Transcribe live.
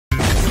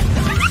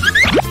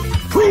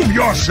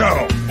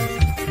yourself!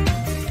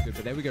 Good,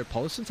 but there we go.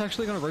 Polison's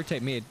actually going to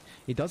rotate mid.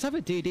 He does have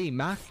a DD.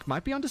 Mac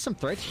might be under some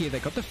threat here. They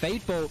got the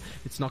Fade Ball.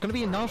 It's not going to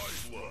be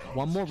enough.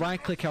 One more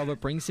right click, however,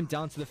 brings him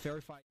down to the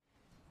Fairy Fight.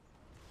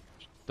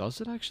 Does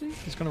it actually?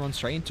 He's going to run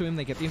straight into him.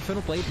 They get the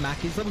Infernal Blade.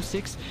 Mac is level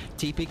 6.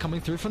 TP coming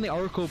through from the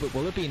Oracle, but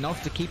will it be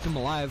enough to keep him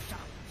alive?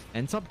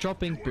 Ends up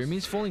dropping.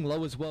 Boomy's falling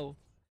low as well.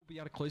 Be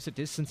able to close the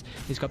distance.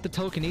 He's got the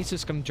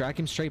telekinesis, going to drag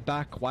him straight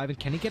back. Wyvern,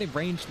 can he get in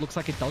range? Looks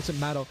like it doesn't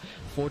matter.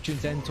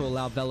 Fortune's End to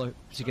allow Velo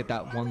to get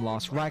that one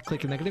last right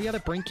click, and they're going to be able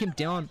to bring him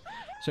down.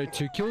 So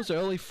 2 kills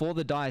early for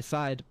the Die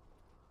side.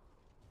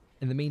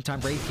 In the meantime,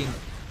 Wraith King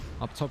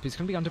up top, he's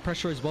going to be under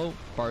pressure as well.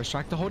 Burrow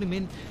Strike to hold him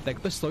in. They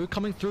got the slow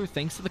coming through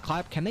thanks to the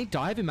clap. Can they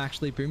dive him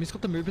actually? Boomy's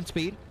got the movement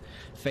speed.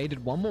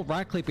 Faded one more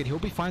right click, but he'll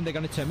be fine. They're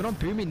going to turn it on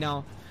Boomy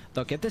now.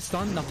 They'll get this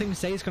done. Nothing to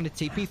say. He's going to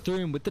TP through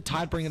him with the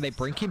Tidebringer. They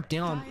bring him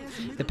down.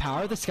 The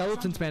power of the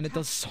skeletons, man. It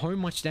does so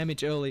much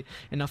damage early.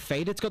 And now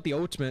Faded's got the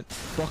ultimate.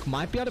 Brock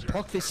might be able to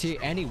proc this here,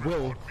 and he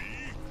will.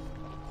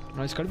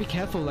 No, he's got to be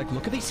careful. Like,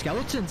 look at these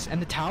skeletons.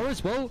 And the tower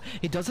as well.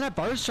 He doesn't have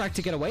Burrow Strike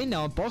to get away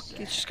now. Brock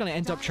is just going to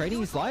end up trading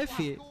his life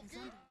here.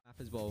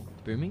 As well.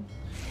 Booming.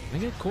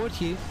 Gonna get caught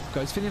here.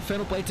 Goes for the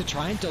Infernal Blade to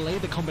try and delay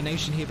the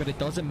combination here, but it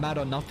doesn't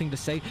matter. Nothing to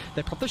say.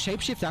 They pop the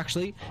Shapeshift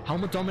actually.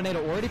 Helmet Dominator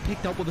already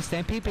picked up. Will the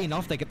Stampede be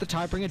enough? They get the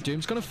Tidebringer.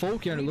 Doom's gonna fall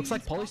here, and it looks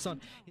like Polyson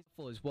is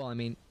full as well. I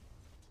mean,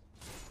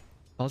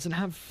 doesn't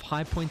have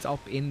high points up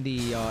in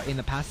the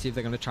passive.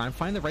 They're gonna try and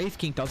find the Wraith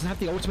King. Doesn't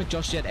have the ultimate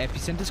just yet.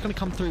 Epicenter's gonna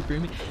come through.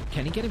 Booming.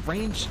 Can he get in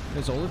range?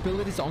 There's all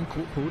abilities on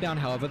cooldown.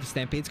 However, the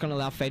Stampede's gonna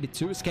allow Faded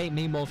to escape.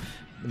 Meanwhile,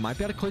 they might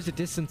be able to close the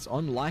distance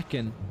on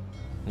Lycan.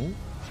 Ooh,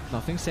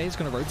 nothing say is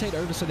going to rotate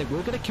over, so they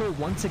will get a kill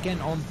once again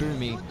on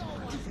Boomy.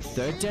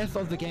 3rd death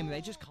of the game. They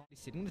just can't be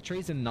sitting in the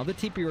trees. Another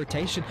TP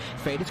rotation.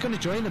 Faded's going to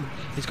join them.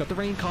 He's got the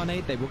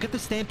Reincarnate. They will get the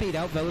Stampede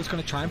out. Velo's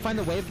going to try and find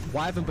the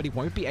Wyvern, but he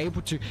won't be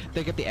able to.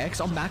 They get the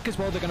X on Mac as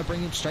well. They're going to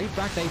bring him straight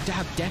back. They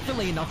have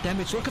definitely enough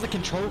damage. Look at the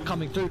control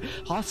coming through.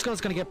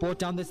 Huskar's going to get brought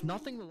down. There's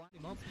nothing to line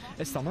him up.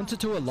 It's someone to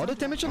do a lot of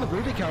damage on the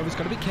Rubik Arrow. He's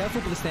got to be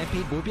careful, but the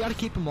Stampede will be able to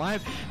keep him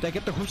alive. They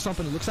get the Hoof Stomp,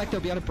 and it looks like they'll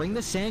be able to bring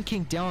the Sand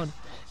King down.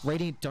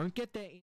 Radiant don't get there.